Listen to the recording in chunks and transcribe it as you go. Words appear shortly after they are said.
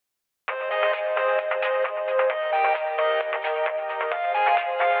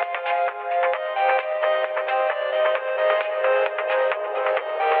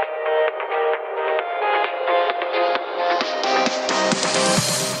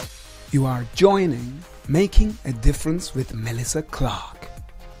You are joining Making a Difference with Melissa Clark,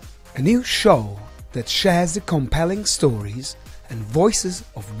 a new show that shares the compelling stories and voices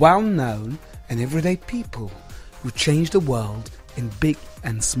of well-known and everyday people who change the world in big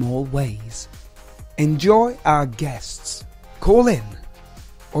and small ways. Enjoy our guests, call in,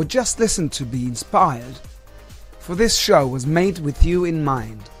 or just listen to be inspired. For this show was made with you in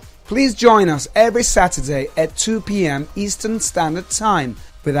mind. Please join us every Saturday at 2 p.m. Eastern Standard Time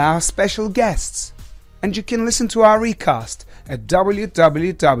with our special guests. And you can listen to our recast at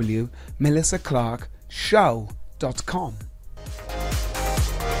www.melissaclarkshow.com.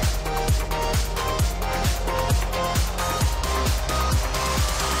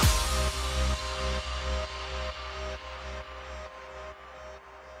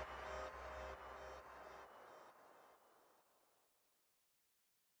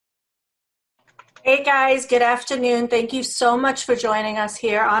 Hey guys, good afternoon. Thank you so much for joining us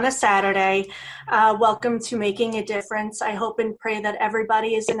here on a Saturday. Welcome to Making a Difference. I hope and pray that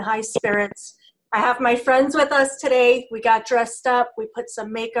everybody is in high spirits. I have my friends with us today. We got dressed up. We put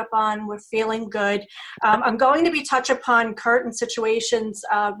some makeup on. We're feeling good. I'm going to be touching upon current situations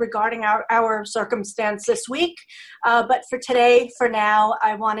regarding our circumstance this week. But for today, for now,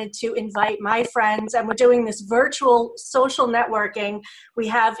 I wanted to invite my friends, and we're doing this virtual social networking. We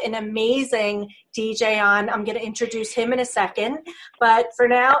have an amazing DJ on. I'm going to introduce him in a second. But for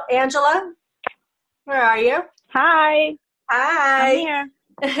now, Angela, where are you? Hi. Hi.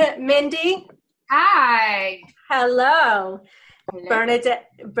 I'm here. Mindy. Hi. Hello. Hello. Bernadette.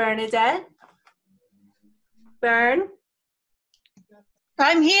 Bern.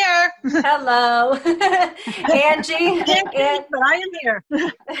 I'm here. Hello. Angie. But I am here.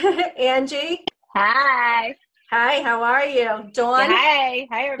 Angie. Hi. Hi, how are you? Dawn. Hi.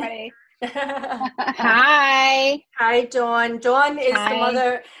 Hi, everybody. Hi. Hi, Dawn. Dawn is Hi. the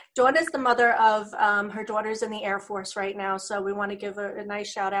mother. Dawn is the mother of her daughter's in the Air Force right now, so we want to give a nice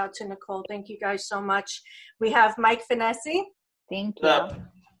shout out to Nicole. Thank you guys so much. We have Mike Finessi. Thank you.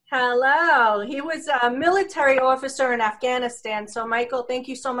 Hello. He was a military officer in Afghanistan. So, Michael, thank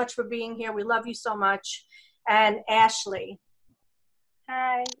you so much for being here. We love you so much. And Ashley.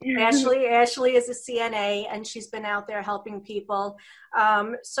 Hi. Ashley is a CNA, and she's been out there helping people.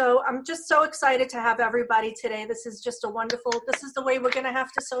 So I'm just so excited to have everybody today. This is just this is the way we're going to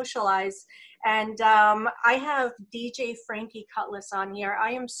have to socialize. And I have DJ Frankie Cutlass on here.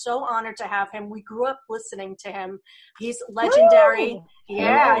 I am so honored to have him. We grew up listening to him. He's legendary. Woo!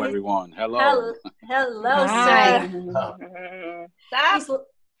 Yeah. Hello, everyone. Hello. Hello, Hi. sir. Stop.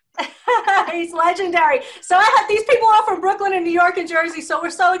 He's legendary. So I have these people are from Brooklyn and New York and Jersey, so we're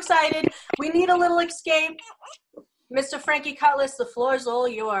so excited. We need a little escape. Mr. Frankie Cutlass, the floor is all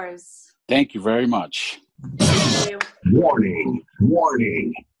yours. Thank you very much. Thank you. Warning,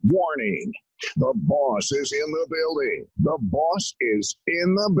 warning, warning. The boss is in the building. The boss is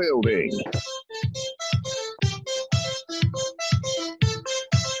in the building.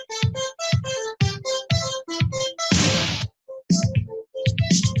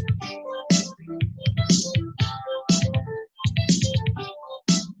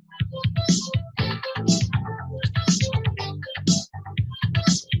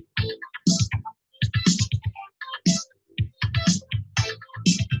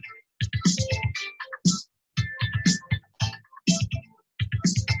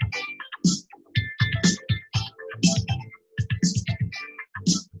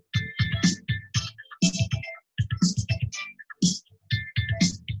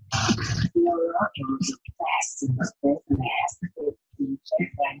 You're rocking the best in the business. It's DJ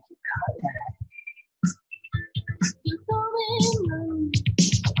Frankie Cutlass.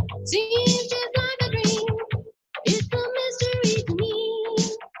 Seems just like a dream. It's a mystery to me.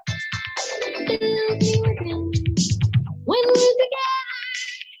 Fills me within. When we're together,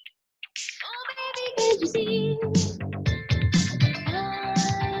 oh baby, can't you see? I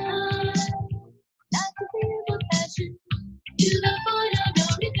like to feel the passion to the point of no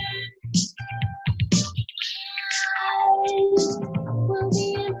return. I will be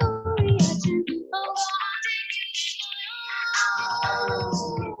an euphoria to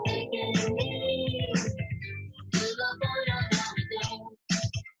taking me to the point of no return.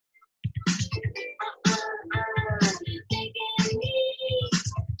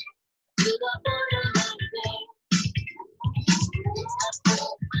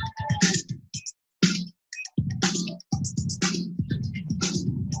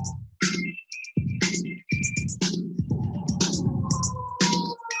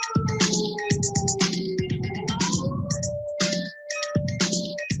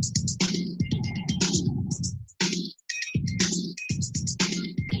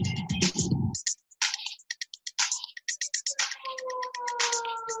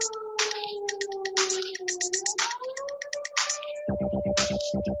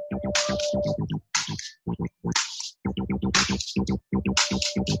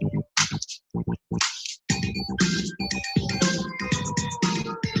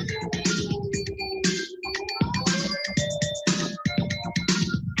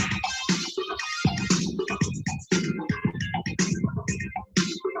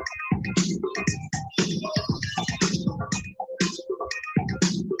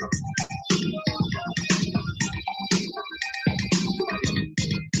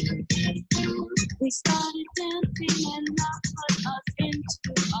 We started dancing and love put us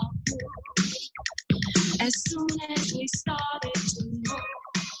into a groove. As soon as we started to move,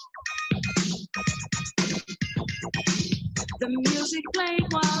 the music played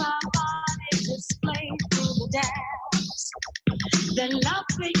while our body displayed through the dance. Then love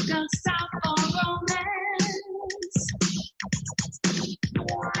picked us out for romance.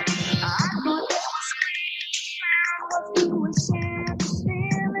 I thought that was what we were sharing,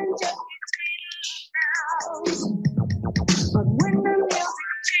 feeling just but when the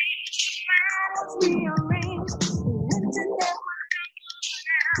music changed, the plan was rearranged. We went to that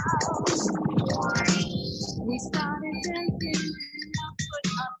house. We started dancing and I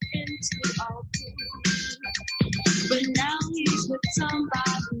put up into our groove. But now he's with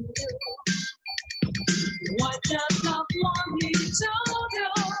somebody new. What does love want me to do?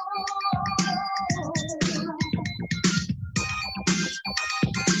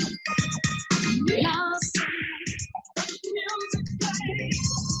 Now music plays.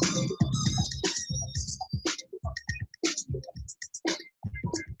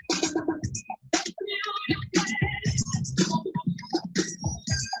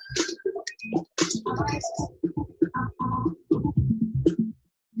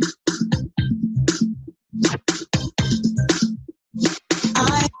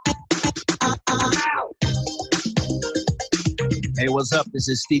 Hey, what's up? This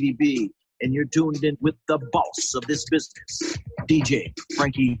is Stevie B, and you're tuned in with the boss of this business, DJ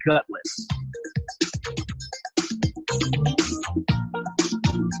Frankie Cutlass.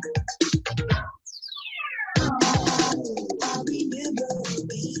 I remember when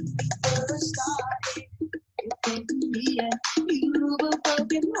we first started. You came to me and you were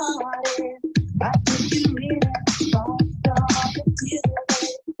broken hearted. I took you in and lost all the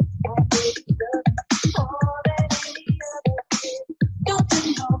tears. I gave you love more than any other did. Don't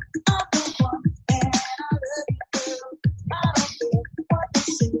you know I'm the one and I love you, girl. I don't care what they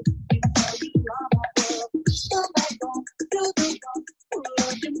say. You know you are my girl. Come back home, do the wrong,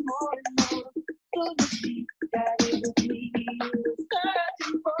 working more and more. So you see that it was me you were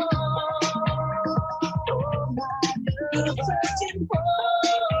searching for. Oh, my love, you're searching for.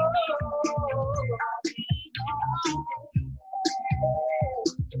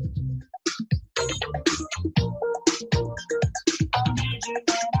 I need you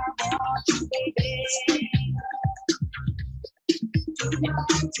and I want you, baby.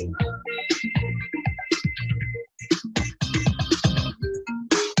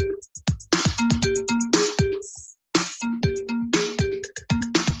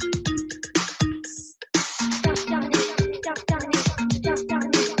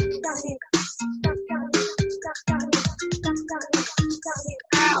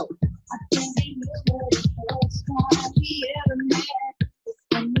 Ow! I can't remember the first time we ever met. The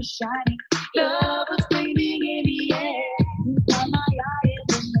sun was shining, love was flaming in the air. You caught my eye in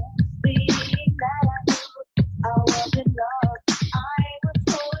the next thing that I knew, I was in love. I was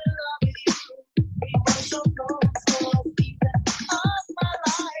so in love with you. We were so close for a season of my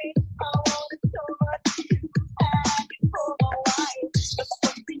life. I wanted so much to have you for my wife, but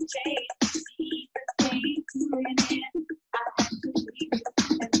something changed. Seasons came to an end. I had to leave,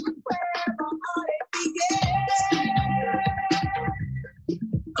 and that's where my heartache began.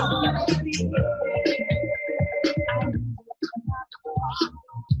 Oh,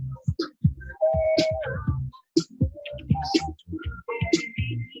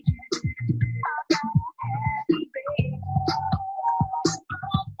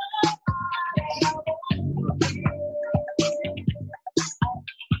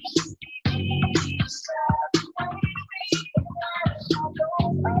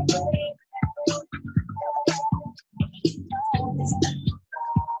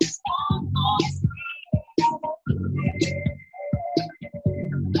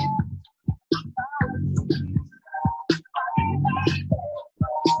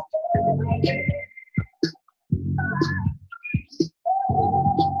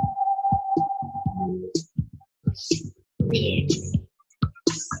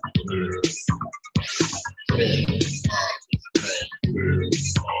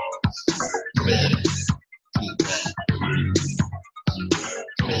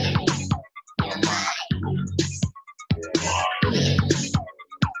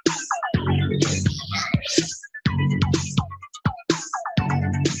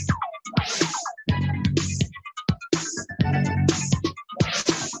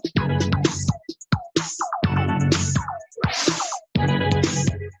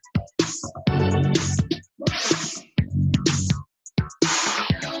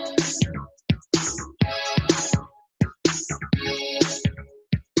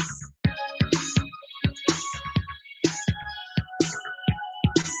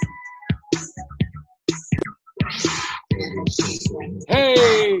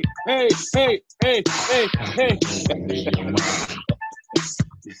 Hey, hey, hey, hey, hey, hey.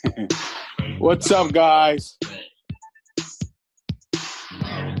 What's up, guys?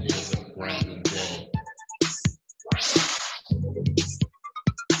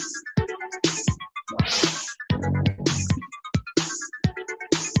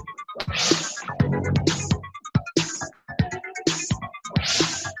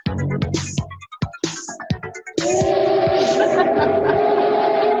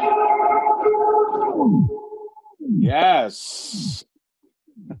 Yes.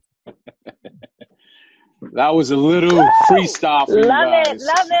 That was a little freestyle for you guys.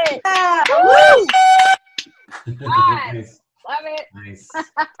 Love it. Yeah. Nice. Love it. Nice.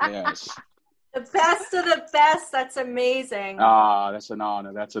 Yes. The best of the best. That's amazing. Ah, that's an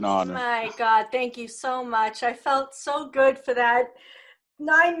honor. That's an Oh honor. my God, thank you so much. I felt so good for that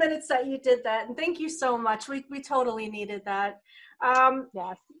 9 minutes that you did that. And thank you so much. We totally needed that.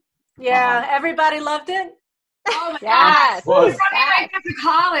 Yes. Yeah, everybody loved it? Oh my Yes. God. Was. It's right after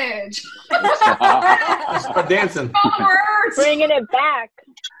college. Start dancing. All the words. Bringing it back.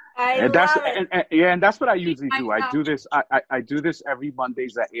 I And that's love it. and that's what I usually do. I do this. I do this every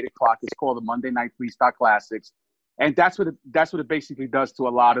Mondays at 8:00. It's called the Monday Night Freestyle Classics, and that's what it basically does to a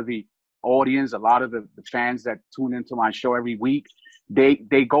lot of the audience, a lot of the fans that tune into my show every week.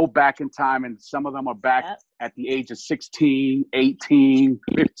 They go back in time, and some of them are back at the age of 16, 18,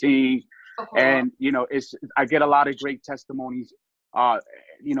 15, and I get a lot of great testimonies.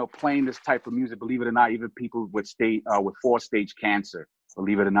 Playing this type of music. Believe it or not, even people with 4-stage cancer.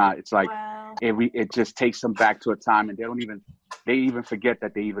 Believe it or not, it's like it just takes them back to a time, and they even forget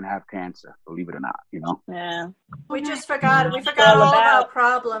that they even have cancer. Believe it or not, Yeah. We forgot all of our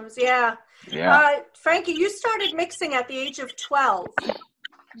problems. Yeah. Frankie, you started mixing at the age of 12.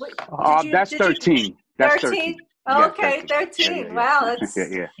 That's 13. That's 13. Okay, 13. Yeah. Wow, that's.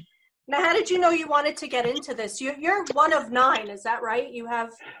 Yeah. Now, how did you know you wanted to get into this? You're one of 9, is that right? You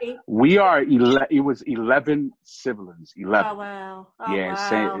have 8. We are 11. It was 11 siblings. 11. Oh wow.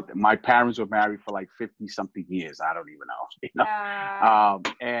 Wow. My parents were married for like 50-something years. I don't even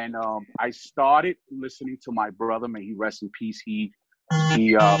know. I started listening to my brother. May he rest in peace. He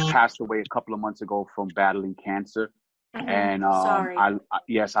passed away a couple of months ago from battling cancer. Mm-hmm. And Sorry.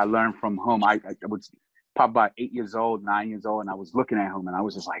 I learned from him. I was probably about 8 years old, 9 years old, and I was looking at him, and I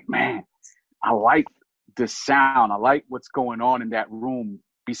was just like, man, I like this sound. I like what's going on in that room.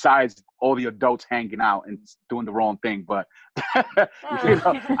 Besides all the adults hanging out and doing the wrong thing, but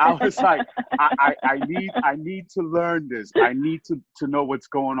I was like, I need to learn this. I need to know what's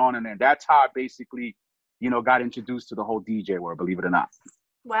going on in there. That's how I basically, got introduced to the whole DJ world. Believe it or not.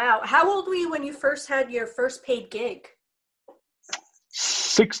 Wow. How old were you when you first had your first paid gig?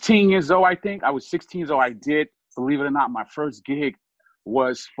 16 years old, I think. I was 16 years old. I did, believe it or not, my first gig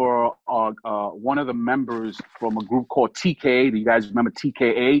was for one of the members from a group called TKA. Do you guys remember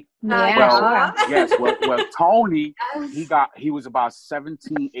TKA? Yeah. Yes. Well, Tony, he was about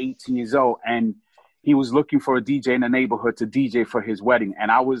 17, 18 years old, and he was looking for a DJ in the neighborhood to DJ for his wedding.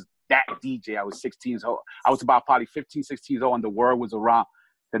 And I was that DJ. I was 16 years old. I was about probably 15, 16 years old, and the word was around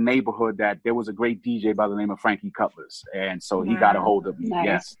the neighborhood that there was a great DJ by the name of Frankie Cutlass. And so he got a hold of me. Nice.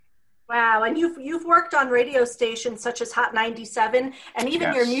 Yes. Wow, and you've worked on radio stations such as Hot 97, and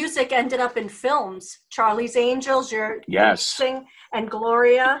even your music ended up in films. Charlie's Angels, your Sing, and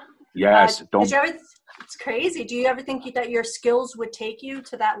Gloria. Yes. It's crazy. Do you ever think that your skills would take you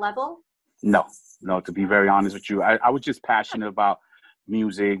to that level? No. To be very honest with you, I was just passionate about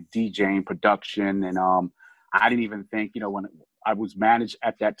music, DJing, production, and I didn't even think, when I was managed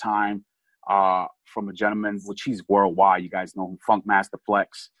at that time from a gentleman, which he's worldwide. You guys know him, Funk Master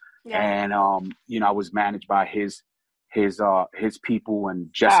Flex. Yeah. And, I was managed by his people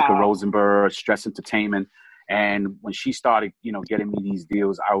and Jessica Rosenberg, Stress Entertainment. And when she started, getting me these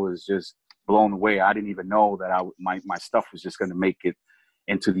deals, I was just blown away. I didn't even know that my stuff was just going to make it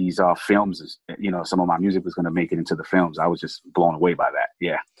into these films. Some of my music was going to make it into the films. I was just blown away by that.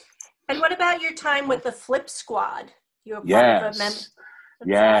 Yeah. And what about your time with the Flip Squad? You were part of a member.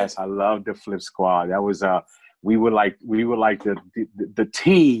 Yes, I love the Flip Squad. That was we were like the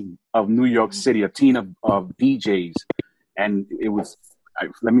team of New York City, a team of DJs, and it was.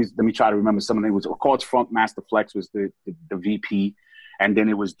 Let me try to remember some of them. It was, of course, Funk Master Flex was the VP, and then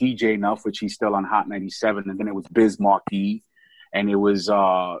it was DJ Nuff, which he's still on Hot 97, and then it was Biz Markie, and it was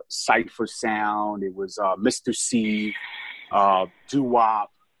Cypher Sound, it was Mr. C,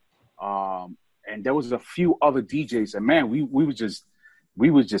 Doo-Wop, and there was a few other DJs, and man, we were just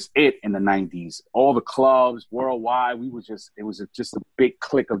it in the 90s. All the clubs worldwide, it was just a big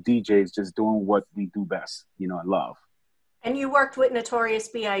clique of DJs just doing what we do best, and love. And you worked with Notorious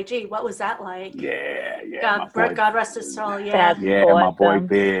B.I.G. What was that like? Yeah. God rest his soul. Yeah. Yeah, awesome. my boy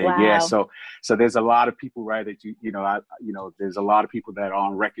Big. Wow. Yeah, so there's a lot of people, right, that there's a lot of people that are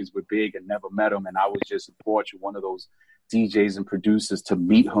on records with Big and never met him, and I was just fortunate, one of those DJs and producers, to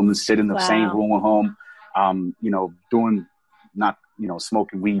meet him and sit in the same room with him, doing not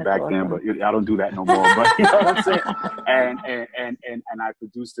smoking weed back then, but I don't do that no more. But you know what I'm saying? And I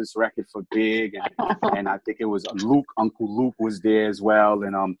produced this record for Big, and I think it was Uncle Luke was there as well,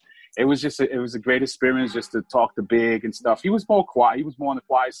 and it was a great experience just to talk to Big and stuff. He was more quiet. He was more on the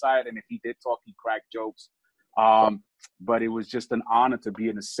quiet side, and if he did talk, he cracked jokes. But it was just an honor to be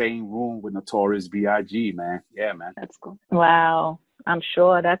in the same room with Notorious B.I.G., man. Yeah, man. That's cool. Wow. I'm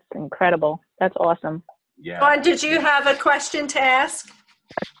sure that's incredible. That's awesome. Yeah. Dawn, did you have a question to ask?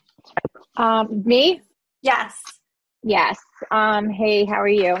 Me? Yes. Yes. Hey, how are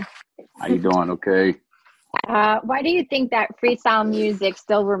you? How you doing? Okay. Why do you think that freestyle music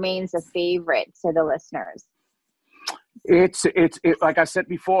still remains a favorite to the listeners? It's like I said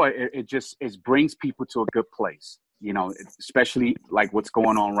before, it brings people to a good place, especially like what's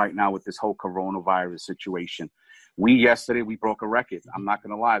going on right now with this whole coronavirus situation. Yesterday we broke a record. I'm not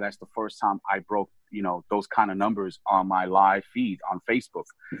going to lie. That's the first time I broke, those kind of numbers on my live feed on Facebook.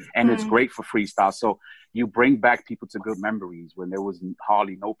 And it's great for freestyle. So you bring back people to good memories when there was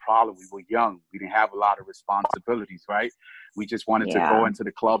hardly no problem. We were young. We didn't have a lot of responsibilities, right? We just wanted to go into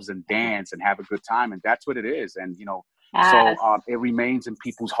the clubs and dance and have a good time. And that's what it is. And, so it remains in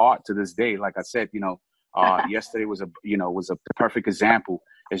people's heart to this day. Like I said, yesterday was a perfect example.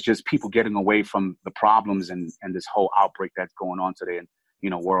 It's just people getting away from the problems and this whole outbreak that's going on today and,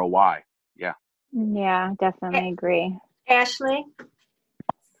 worldwide. Yeah. Yeah, definitely agree. Ashley?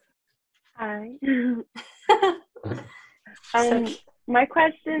 Hi. My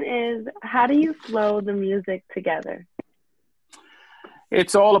question is, how do you flow the music together?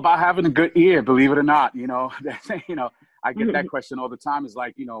 It's all about having a good ear, believe it or not. I get that question all the time. It's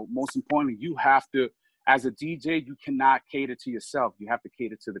like, most importantly, you have to, as a DJ, you cannot cater to yourself. You have to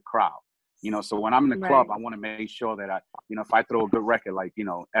cater to the crowd. So when I'm in the club, I want to make sure that if I throw a good record like,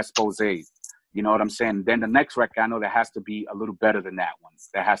 Expose, you know what I'm saying? Then the next record, I know that has to be a little better than that one.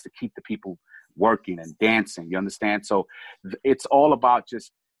 That has to keep the people working and dancing. You understand? So it's all about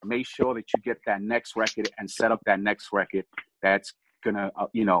just make sure that you get that next record and set up that next record that's gonna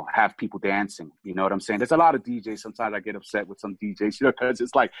have people dancing. You know what I'm saying? There's a lot of DJs. Sometimes I get upset with some DJs, because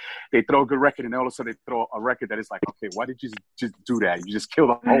it's like they throw a good record and all of a sudden they throw a record that is like, okay, why did you just do that? You just kill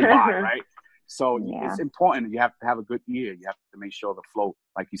the whole vibe, right? So it's important. You have to have a good ear. You have to make sure the flow,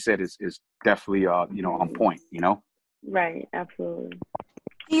 like you said, is definitely on point. Right. Absolutely.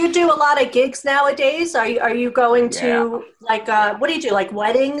 Do you do a lot of gigs nowadays? Are you going to what do you do, like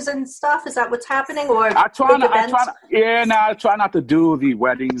weddings and stuff? Is that what's happening? Or I try not to do the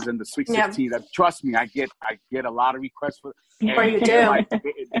weddings and the Sweet 16. Trust me, I get a lot of requests for. And you do.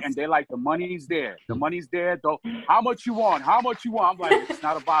 And they're like, the money's there. The money's there. Though, how much you want? How much you want? I'm like, it's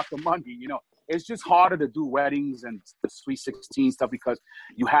not about the money. It's just harder to do weddings and the Sweet 16 stuff because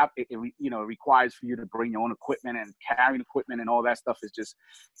you have it requires for you to bring your own equipment and carrying equipment and all that stuff. Is just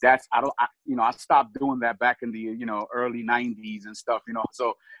I stopped doing that back in the early 90s and stuff.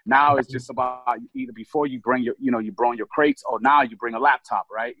 So now it's just about either before you bring you bring your crates, or now you bring a laptop,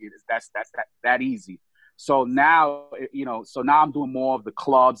 right? That's that easy. So now I'm doing more of the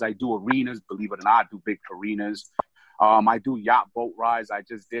clubs. I do arenas, believe it or not. I do big arenas. I do yacht boat rides. I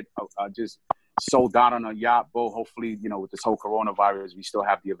just sold out on a yacht boat. Hopefully, with this whole coronavirus, we still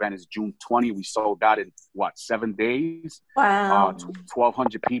have the event. It's June 20. We sold out in 7 days? Wow.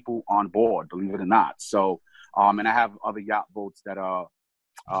 1,200 people on board, believe it or not. So, and I have other yacht boats that are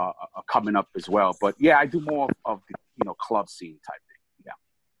coming up as well. But yeah, I do more of the club scene type thing.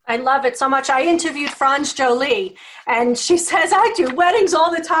 I love it so much. I interviewed Franz Jolie, and she says, I do weddings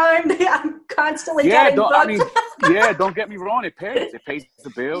all the time. I'm constantly getting booked. Don't get me wrong. It pays. It pays the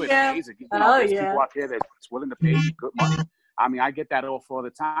bill. It pays. People out there that's willing to pay good money. I mean, I get that offer all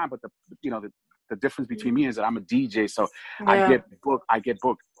the time, but the difference between me is that I'm a DJ, so I get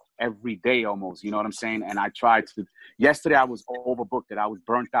booked every day almost. You know what I'm saying? And I tried to. Yesterday I was overbooked. That I was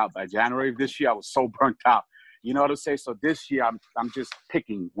burnt out. By January of this year, I was so burnt out. You know what I'm saying? So this year, I'm just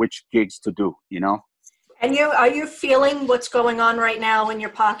picking which gigs to do, And are you feeling what's going on right now in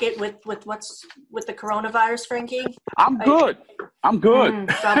your pocket with the coronavirus, Frankie? I'm good. God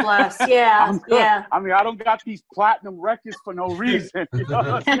bless. Yeah. I'm good. Yeah. I mean, I don't got these platinum records for no reason. You know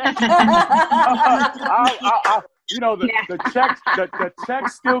what I'm saying? You know, the check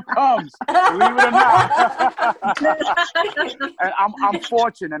still comes, believe it or not. And I'm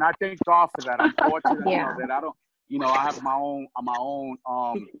fortunate, and I thank God for that. I'm fortunate, that I don't, I have my own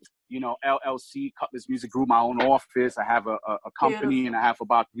LLC, Cutlass Music Group, my own office. I have a company, and I have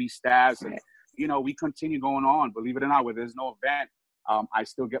about 3 staffs, and we continue going on. Believe it or not, where there's no event, I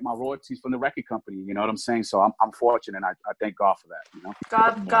still get my royalties from the record company. You know what I'm saying? So I'm fortunate, and I thank God for that.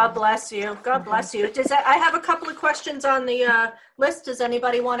 God bless you. God bless you. I have a couple of questions on the list. Does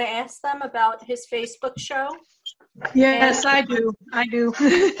anybody want to ask them about his Facebook show? Yes, I do.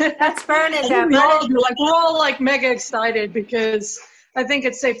 That's burning. We all do. We're all mega excited because I think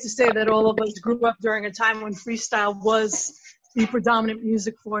it's safe to say that all of us grew up during a time when freestyle was the predominant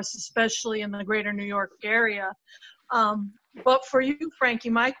music force, especially in the greater New York area. But for you, Frankie,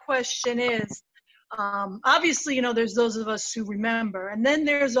 my question is, obviously, there's those of us who remember, and then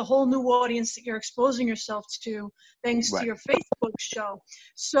there's a whole new audience that you're exposing yourself to thanks to your Facebook show.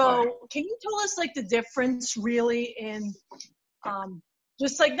 So can you tell us the difference really in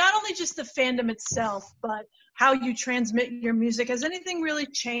just not only just the fandom itself, but how you transmit your music? Has anything really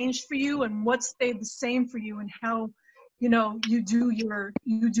changed for you, and what stayed the same for you, and how you do your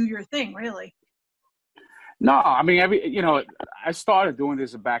thing really? No, I mean, I started doing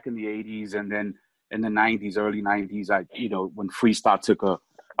this back in the 80s, and then in the 90s, early 90s, when freestyle took a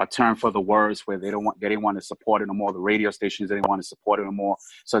turn for the worse, where they didn't want to support it no more. The radio stations didn't want to support it no more.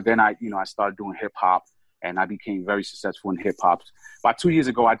 So then I started doing hip hop, and I became very successful in hip hop. About 2 years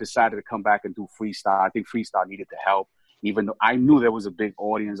ago, I decided to come back and do freestyle. I think freestyle needed the help, even though I knew there was a big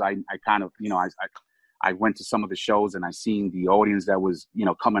audience. I went to some of the shows, and I seen the audience that was,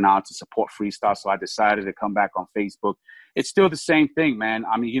 coming out to support freestyle. So I decided to come back on Facebook. It's still the same thing, man.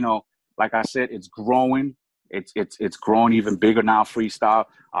 I mean, like I said, it's growing. It's growing even bigger now, freestyle,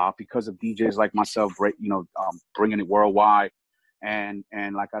 because of DJs like myself, bringing it worldwide. And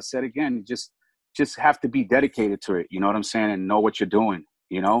like I said, again, just have to be dedicated to it. You know what I'm saying? And know what you're doing,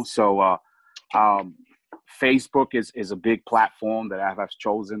 So Facebook is a big platform that I've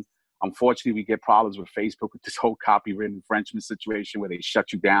chosen. Unfortunately, we get problems with Facebook with this whole copyright infringement situation where they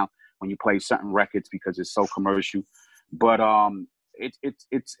shut you down when you play certain records because it's so commercial. But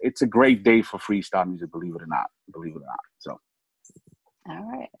it's a great day for freestyle music, believe it or not. So, all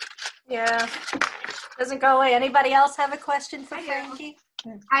right. Yeah, doesn't go away. Anybody else have a question for Frankie?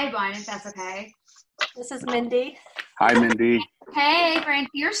 I have one, if that's okay. This is Mindy. Hi, Mindy. Hey, Frankie,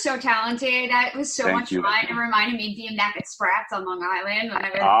 you're so talented. That was so much you. fun. It reminded me of DMX at Sprats on Long Island. When I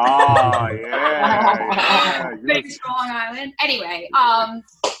was big Long Island. Anyway,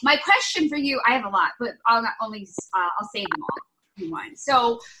 my question for you, I have a lot, but I'll save them all in one.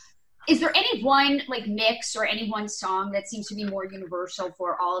 So, is there any one mix or any one song that seems to be more universal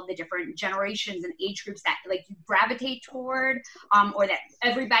for all of the different generations and age groups that you gravitate toward, or that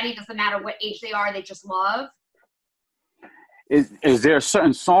everybody, doesn't matter what age they are, they just love? Is there a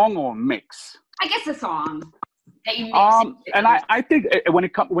certain song or mix? I guess a song that you mix. And I think when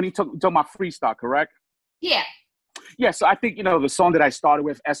you talk about freestyle, correct? Yeah. Yeah, so I think, the song that I started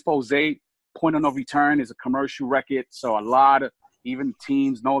with, Expose, Point of No Return, is a commercial record. So a lot of even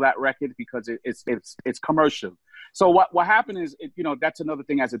teams know that record because it's commercial. So what happened is, that's another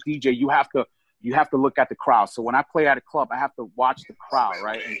thing as a DJ, you have to look at the crowd. So when I play at a club, I have to watch the crowd,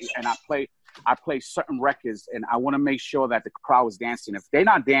 right? And I play certain records, and I want to make sure that the crowd is dancing. If they're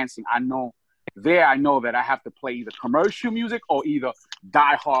not dancing, I know that I have to play either commercial music or either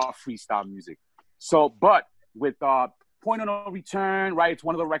die-hard freestyle music. So, but with Point of No Return, right? It's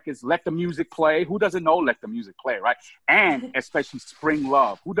one of the records, Let the Music Play. Who doesn't know Let the Music Play, right? And especially Spring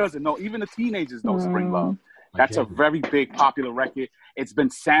Love. Who doesn't know? Even the teenagers know Spring Love. That's a very big, popular record. It's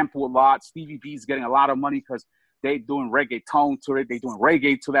been sampled a lot. Stevie B's getting a lot of money because they're doing reggaeton to it. They're doing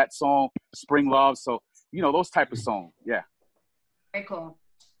reggae to that song, Spring Love. So, those type of songs. Yeah. Very cool.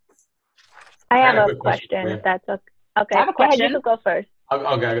 I have a question, if that's okay. Okay, I have a question. You go first.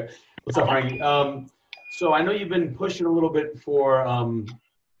 Okay. What's up, Frankie? So I know you've been pushing a little bit for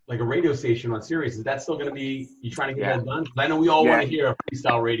a radio station on Sirius. Is that still going to be, you trying to get that done? I know we all want to hear a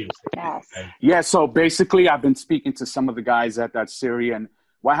freestyle radio station. Yes. Right? Yeah, so basically I've been speaking to some of the guys at that Sirius, and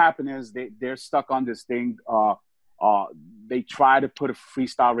what happened is they're stuck on this thing. They tried to put a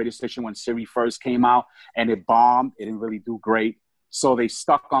freestyle radio station when Sirius first came out, and it bombed. It didn't really do great. So they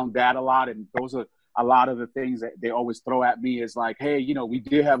stuck on that a lot, and those are a lot of the things that they always throw at me is like, hey, we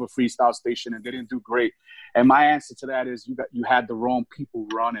did have a freestyle station and they didn't do great. And my answer to that is you had the wrong people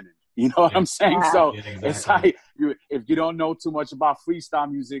running it. You know what I'm saying? Yeah. So exactly. it's like if you don't know too much about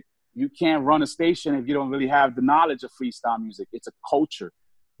freestyle music, you can't run a station if you don't really have the knowledge of freestyle music. It's a culture.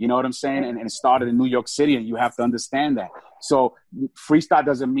 You know what I'm saying? And it started in New York City, and you have to understand that. So freestyle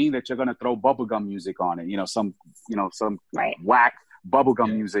doesn't mean that you're going to throw bubblegum music on it. Some right. whack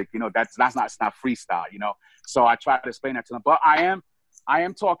bubblegum music. It's not freestyle. So I try to explain that to them. But I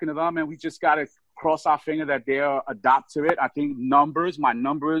am talking to them, and we just got to cross our finger that they'll adapt to it. I think my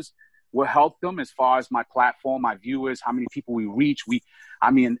numbers will help them as far as my platform, my viewers, how many people we reach.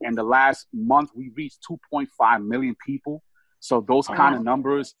 In the last month, we reached 2.5 million people. So those kind of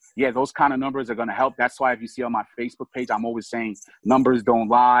numbers, those kind of numbers are going to help. That's why if you see on my Facebook page, I'm always saying numbers don't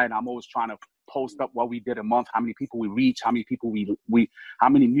lie. And I'm always trying to post up what we did a month, how many people we reach, how many people how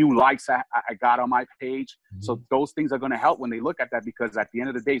many new likes I got on my page. Mm-hmm. So those things are going to help when they look at that, because at the end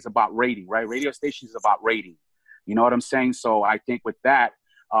of the day, it's about rating, right? Radio stations is about rating. You know what I'm saying? So I think with that,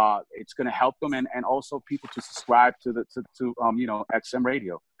 it's going to help them, and also people to subscribe to XM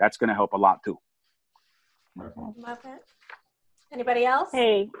radio. That's going to help a lot too. Love it. Anybody else?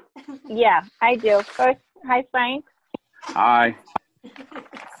 Hey, yeah, I do. First, hi, Frank. Hi.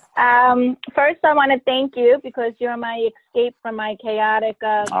 First, I want to thank you because you're my escape from my chaotic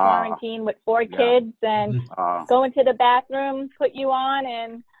quarantine with 4 kids, and going to the bathroom, put you on,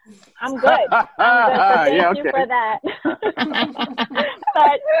 and I'm good. So thank you for that.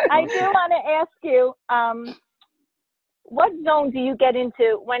 But I do want to ask you, what zone do you get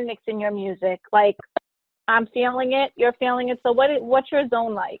into when mixing your music? Like, I'm feeling it, you're feeling it. So what's your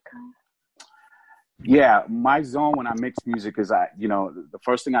zone like? Yeah, my zone when I mix music is the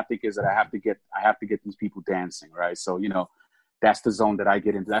first thing I think is that I have to get these people dancing, right? So, that's the zone that I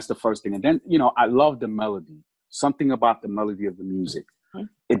get into. That's the first thing. And then, I love the melody. Something about the melody of the music.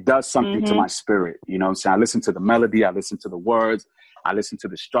 It does something to my spirit. You know what I'm saying? I listen to the melody, I listen to the words, I listen to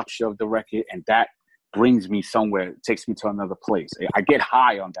the structure of the record, and that brings me somewhere, takes me to another place. I get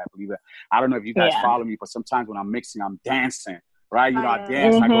high on that, believe it. I don't know if you guys follow me, but sometimes when I'm mixing, I'm dancing, right? I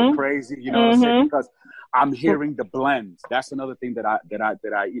dance, I go crazy, you know what I'm saying? Because I'm hearing the blends. That's another thing that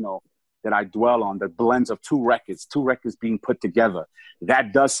I dwell on, the blends of two records being put together.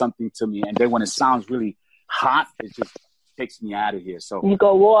 That does something to me. And then when it sounds really hot, it just takes me out of here. So you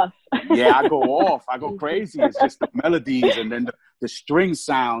go off. Yeah, I go off. I go crazy. It's just the melodies and then the string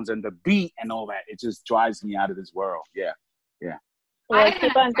sounds and the beat and all that. It just drives me out of this world. Yeah. Well,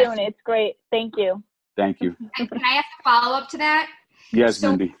 keep on doing it. It's great. Thank you. Thank you. Can I have a follow up to that? Yes,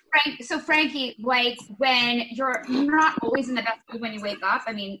 Mindy. Frankie, like when you're not always in the best mood when you wake up.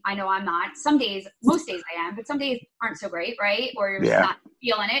 I mean, I know I'm not. Some days, most days I am, but some days aren't so great, right? Or you're just not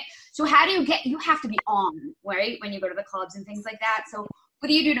feeling it. So how do you have to be on, right? When you go to the clubs and things like that. So what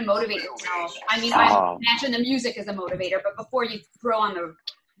do you do to motivate yourself? I mean, I imagine the music is a motivator, but before you throw on the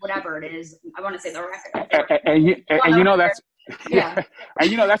whatever it is, I want to say the record. And that's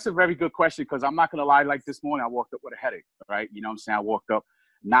and that's a very good question, because I'm not gonna lie, like this morning I woke up with a headache, right? You know what I'm saying? I woke up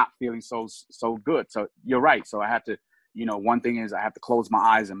not feeling so good. So you're right. So I had to, one thing is I have to close my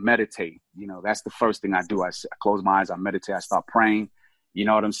eyes and meditate. That's the first thing I do. I close my eyes, I meditate, I start praying, you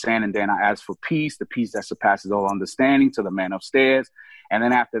know what I'm saying? And then I ask for peace, the peace that surpasses all understanding, to the man upstairs. And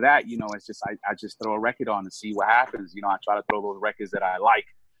then after that, it's just I just throw a record on and see what happens. I try to throw those records that I like.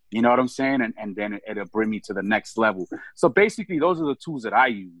 You know what I'm saying? And then it'll bring me to the next level. So basically, those are the tools that I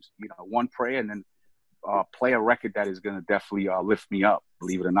use. One, prayer, and then play a record that is going to definitely lift me up,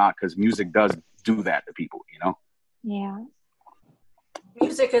 believe it or not, because music does do that to people, Yeah.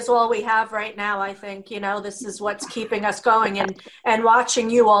 Music is all we have right now, I think. This is what's keeping us going. And watching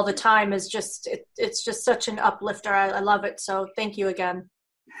you all the time is it's just such an uplifter. I love it. So thank you again.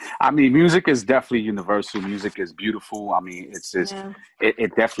 I mean, music is definitely universal. Music is beautiful. I mean, it's just,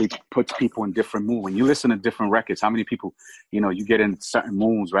 it definitely puts people in different moods. When you listen to different records, how many people, you get in certain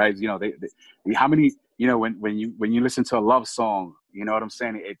moods, right? How many, when you listen to a love song, you know what I'm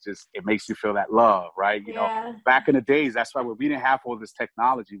saying? It makes you feel that love, right? Back in the days, that's why we didn't have all this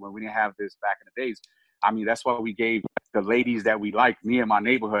technology, when we didn't have this back in the days. I mean, that's why we gave the ladies that we like, me in my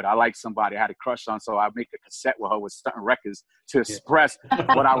neighborhood, I like somebody I had a crush on, so I make a cassette with her with certain records to express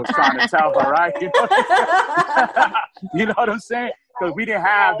what I was trying to tell her, right? You know what I'm saying? Because we didn't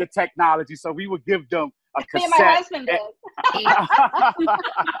have the technology, so we would give them a cassette. Me and my husband did.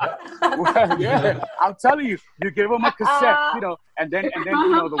 Yeah, I'm telling you, you give them a cassette, and then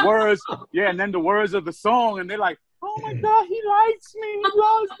the words, and then the words of the song, and they're like, oh oh my God, he likes me, he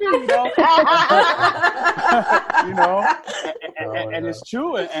loves me, you know, and it's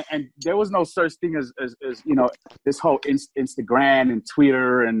true. And there was no such thing as this whole Instagram and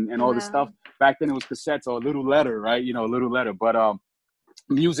Twitter and all this stuff. Back then it was cassettes or a little letter, right? A little letter. But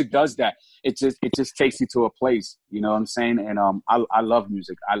music does that. It just takes you to a place, you know what I'm saying? And I love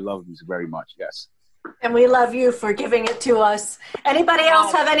music. I love music very much. Yes. And we love you for giving it to us. Anybody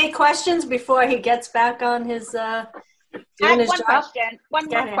else have any questions before he gets back on his doing his job? One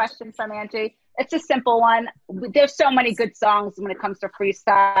more question from Angie. It's a simple one. There's so many good songs when it comes to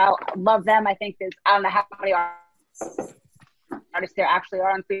freestyle. Love them. I think I don't know how many artists there actually are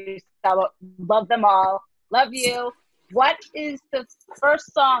on freestyle, but love them all. Love you. What is the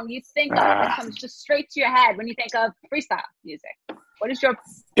first song you think of that comes just straight to your head when you think of freestyle music? What is your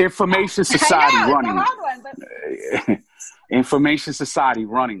Information Society running? It's a hard one, but... Information Society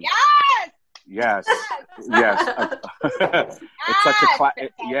running. Yes. Yes. It's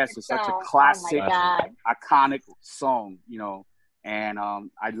such a classic, iconic song, And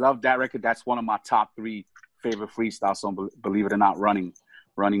I love that record. That's one of my top 3 favorite freestyle songs. Believe it or not, running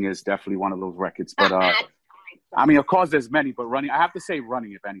is definitely one of those records. But I mean, of course, there's many, but running. I have to say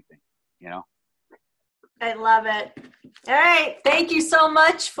running, if anything. I love it. All right. Thank you so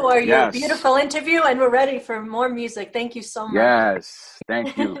much for your beautiful interview, and we're ready for more music. Thank you so much. Yes.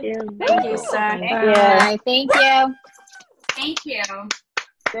 Thank you. Thank you, sir. Thank you. Thank you.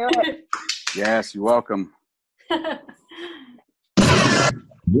 Yes, you're welcome.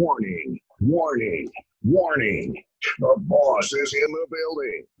 Warning, warning, warning. The boss is in the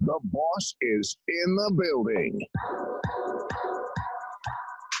building. The boss is in the building.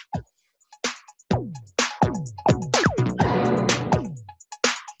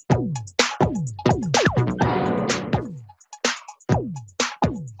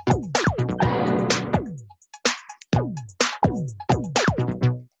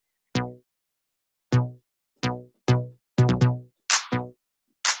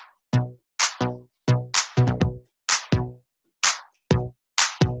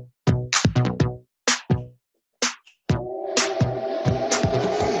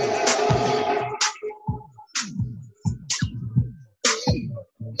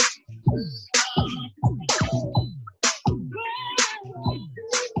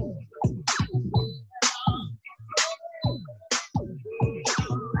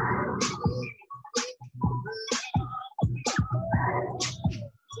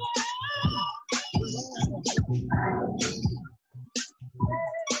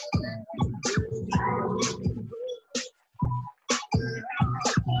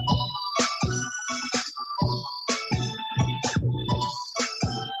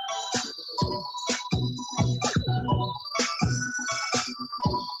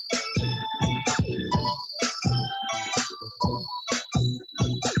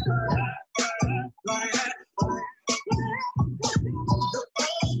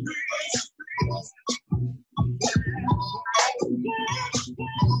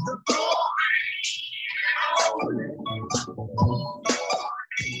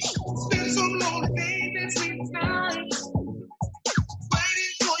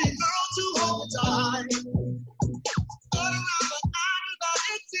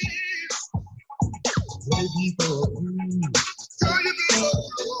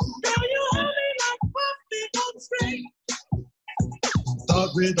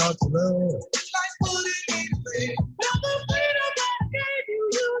 Without love.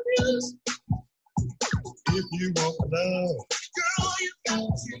 If you want love, girl, you got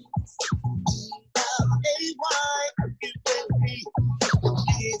to. L-A-Y, it will be.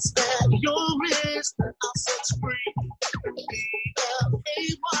 It's at your wrist, I'll set you free.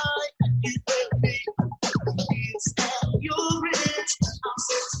 L-A-Y, it will be. It's at your wrist, I'll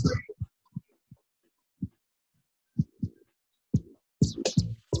set you free.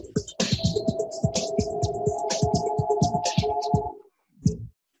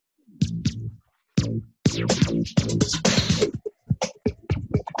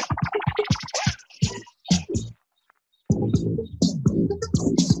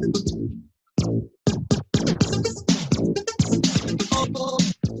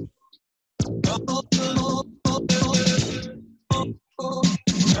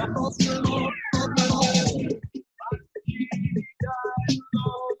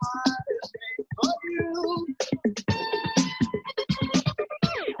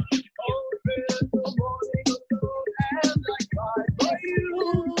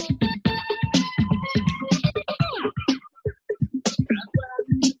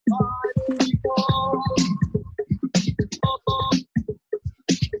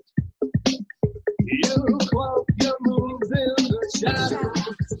 Those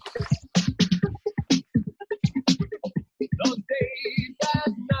days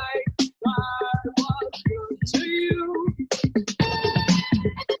and nights I was good to you.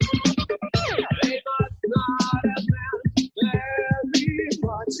 They must not have meant very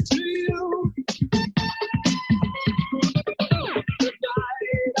much to you. The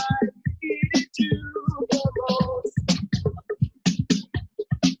night I needed you the most.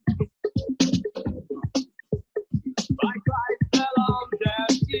 My cry fell on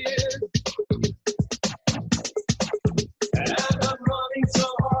deaf ears. And I'm running so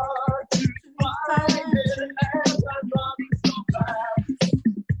hard to find it, and I'm running so fast.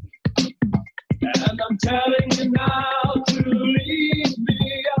 And I'm telling you now to leave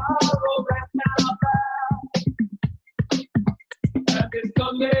me all right now back. And it's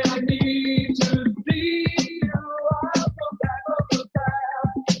someday I need to see you. I'll go back, I'll go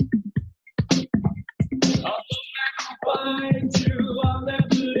back. I'll go back and find you. I'll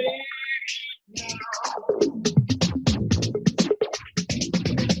never leave you now.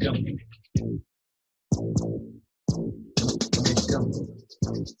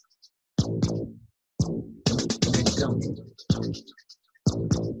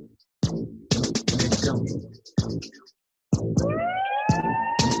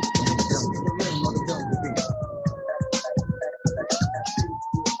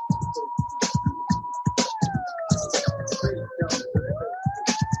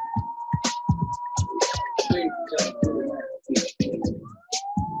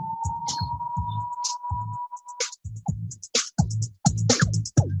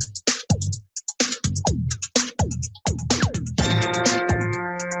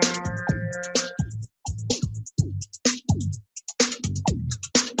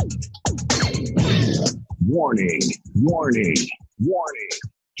 Warning, warning, warning.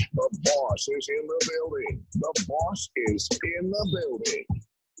 The boss is in the building. The boss is in the building.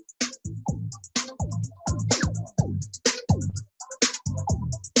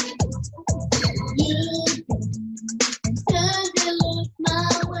 Turn to look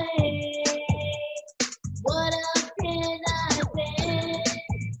my way. What else can I say?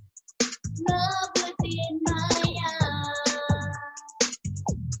 Love within my eyes.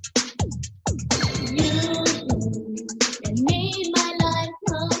 You made my life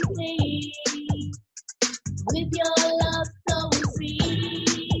complete with your love so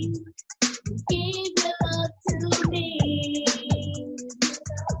sweet. Give your love to me.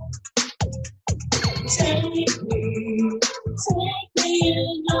 Take me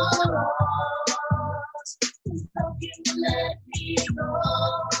in your arms. Don't you let me go.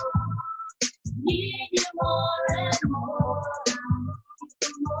 Need you more and more.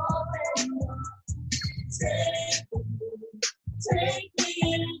 More and more. Take me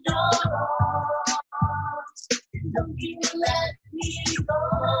in your arms. Don't you let me go.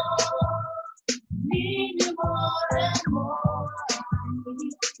 Need you more and more.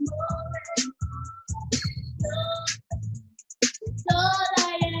 Need you more and more. All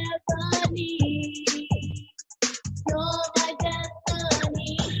I ever need. You're my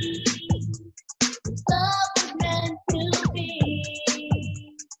destiny. Love was meant to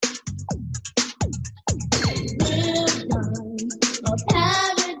be. A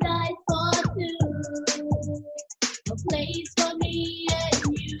paradise for two. A place for me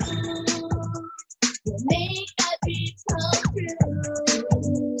and you. You make my dreams come true.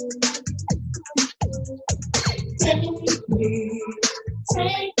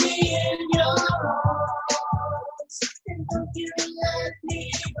 Take me in your arms. And don't you let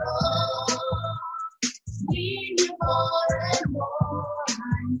me go. Need you more and more.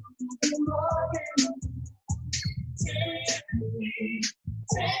 I need you more and more.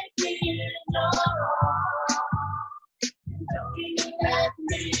 Take me in your arms. And don't you let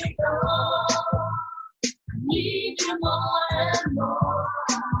me go. I need you more and more.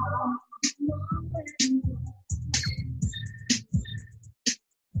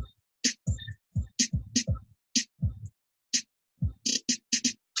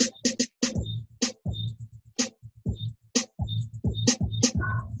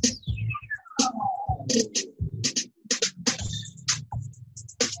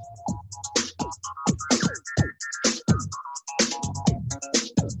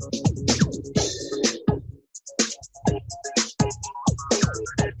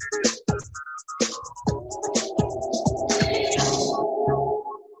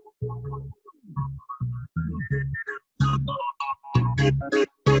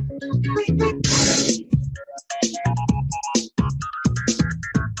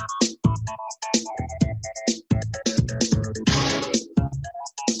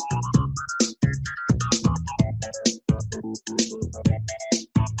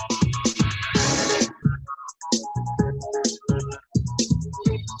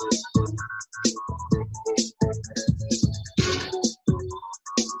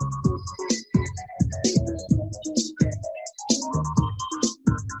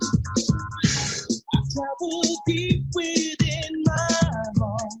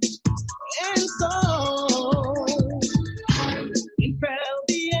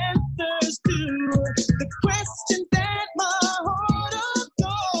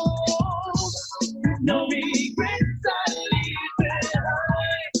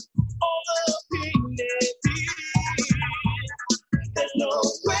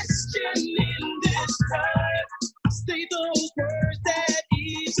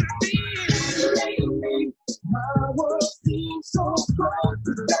 fall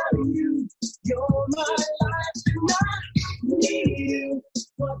without you. You're my life and I need you.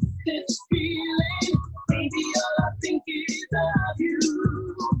 What's this feeling? Baby, all I think is of you.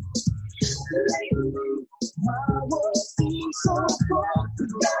 Lately, my world seems so cold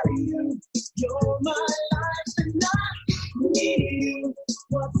without you. You're my life and I need you.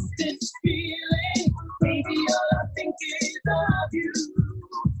 What's this feeling? Baby, all I think is of you.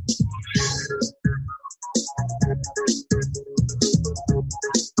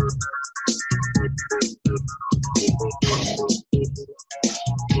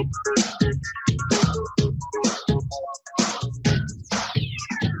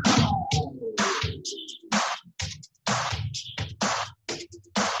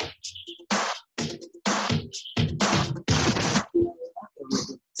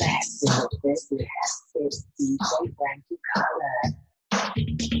 Best in the business. It's DJ Frankie Cutlass.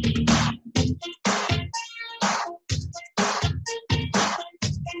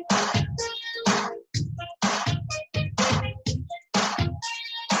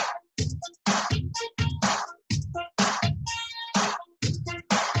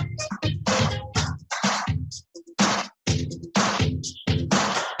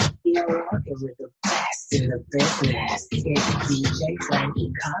 You're working with the best in the business. It's DJ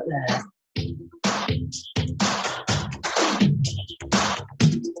Frankie Cutlass.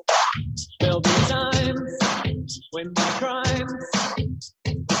 There'll be times when my crimes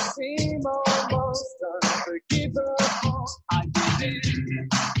seem almost unforgivable. I give in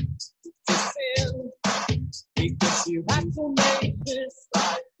to sin because you have to make this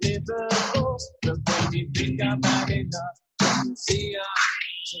life livable. The way you think I'm not enough, you see I'm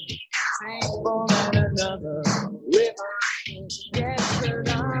thankful and another river. Yes, and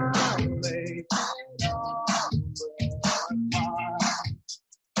I'm making all apart.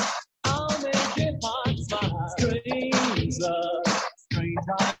 I'll make it hard, smile. Strange love, strange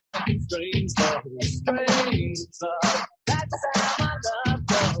heart, strange love, strange love. That's how my love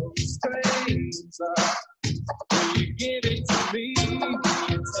goes. Strange love. Will you give it to me? Will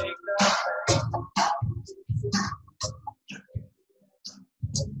you take the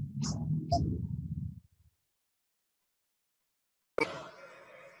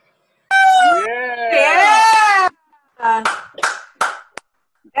Yeah.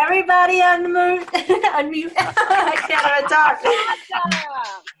 Everybody unmute. Unmute. I can't even talk.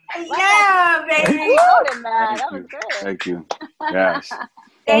 Yeah, baby. That was good. Thank you. Yes.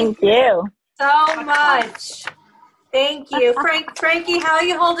 Thank you so much. Thank you. Frankie, how are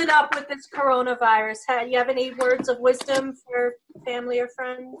you holding up with this coronavirus? You have any words of wisdom for family or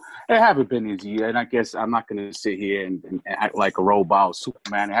friends? It haven't been easy, and I guess I'm not going to sit here and act like a robot or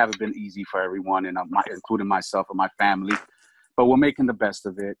Superman. It haven't been easy for everyone, and including myself and my family. But we're making the best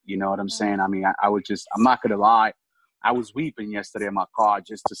of it. You know what I'm saying? I mean, I'm not going to lie. I was weeping yesterday in my car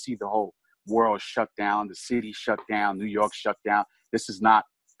just to see the whole world shut down, the city shut down, New York shut down. This is not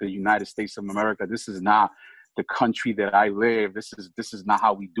the United States of America. This is not the country that I live. This is not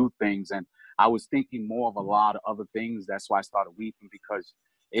how we do things. And I was thinking more of a lot of other things. That's why I started weeping, because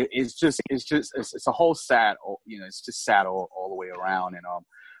it's a whole sad, it's just sad all the way around. And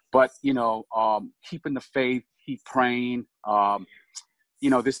but keeping the faith, keep praying.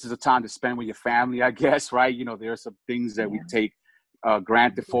 This is a time to spend with your family, I guess, right? There are some things that we take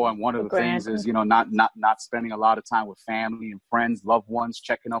granted for, and one of the things is not spending a lot of time with family and friends, loved ones,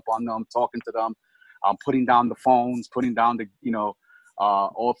 checking up on them, talking to them, putting down the phones, putting down the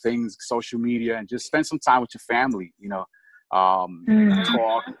all things social media, and just spend some time with your family.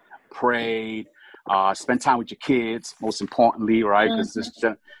 Talk, pray, spend time with your kids, most importantly, right? Because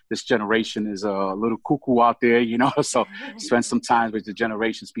this generation is a little cuckoo out there, so spend some time with the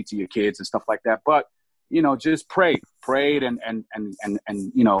generation, speak to your kids and stuff like that. But just pray and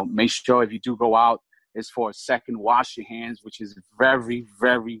make sure if you do go out, it's for a second, wash your hands, which is very,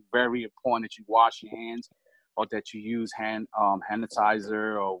 very, very important that you wash your hands, or that you use hand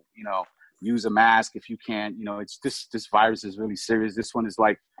sanitizer, or use a mask if you can. It's this virus is really serious. This one is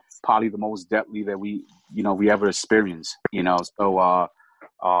like probably the most deadly that we ever experienced. So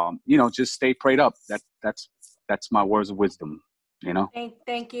just stay prayed up. That's my words of wisdom.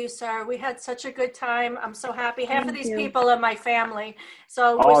 Thank you, sir. We had such a good time. I'm so happy. Half of these people are my family.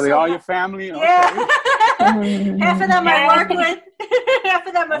 So they are your family? Yeah. Okay. Half of them I work with. Half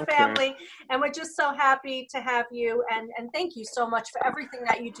of them are family. And we're just so happy to have you. And thank you so much for everything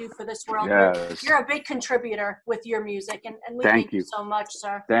that you do for this world. Yes. You're a big contributor with your music. And we thank you so much,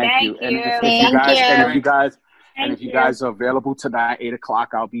 sir. Thank you. And if you guys are available tonight, 8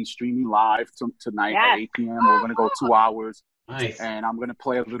 o'clock, I'll be streaming live tonight at 8 p.m. We're going to go 2 hours. Nice. And I'm gonna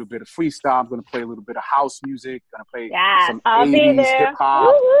play a little bit of freestyle. I'm gonna play a little bit of house music. Gonna play some I'll be 80s there. hip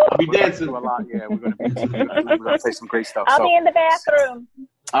hop. I'll be dancing a lot. Yeah, we're gonna play some great stuff. I'll be in the bathroom.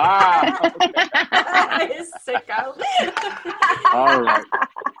 Sicko. All right.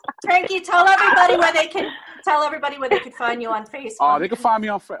 Frankie, tell everybody where they can find you on Facebook. They can find me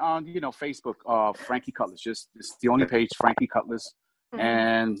on Facebook, Frankie Cutlass. It's the only page, Frankie Cutlass,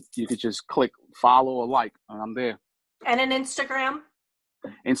 and you could just click follow or like, and I'm there. And an Instagram.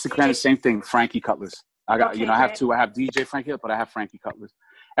 Instagram, the same thing, Frankie Cutlass. I got I have two. I have DJ Frankie, but I have Frankie Cutlass.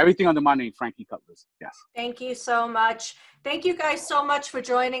 Everything under my name, Frankie Cutlass. Yes. Thank you so much. Thank you guys so much for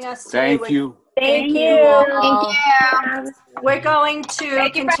joining us today. Thank you. Thank you. We're going to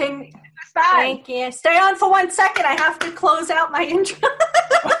continue. Thank you. Stay on for 1 second. I have to close out my intro.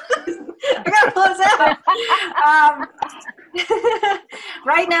 I gotta close out.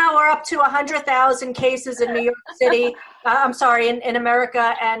 Right now, we're up to 100,000 cases in New York City. In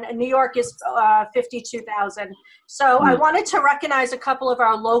America, and New York is 52,000. So I wanted to recognize a couple of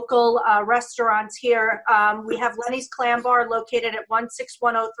our local restaurants here. We have Lenny's Clam Bar located at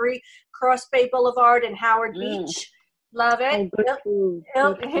 16103 Cross Bay Boulevard in Howard Beach. Love it.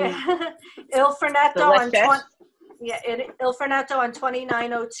 Il Fornetto on Il Fornetto on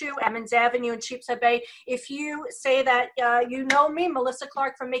 2902 Emmons Avenue in Sheepshead Bay. If you say that you know me, Melissa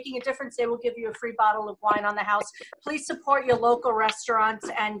Clark from Making a Difference, they will give you a free bottle of wine on the house. Please support your local restaurants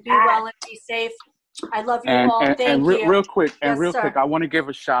and be well and be safe. I love you all. Thank you. Real quick, I want to give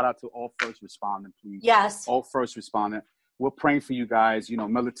a shout out to all first responders, please. Yes. All first responders. We're praying for you guys,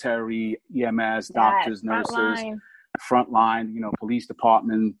 military, EMS, doctors, nurses, frontline, police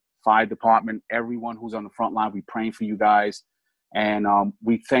department, fire department, everyone who's on the front line. We're praying for you guys. And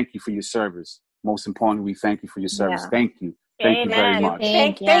we thank you for your service. Most importantly, we thank you for your service. Thank you. Thank you very much.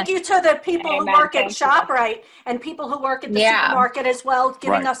 Thank you to the people who work at ShopRite and people who work at the supermarket as well,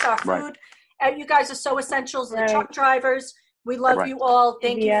 giving us our food. You guys are so essential. The truck drivers, we love you all.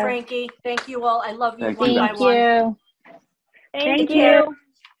 Thank you, Frankie. Thank you all. I love you one by one. Thank you.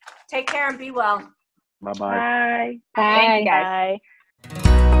 Take care and be well. Bye-bye. Bye. Bye. Thank you, guys. Bye.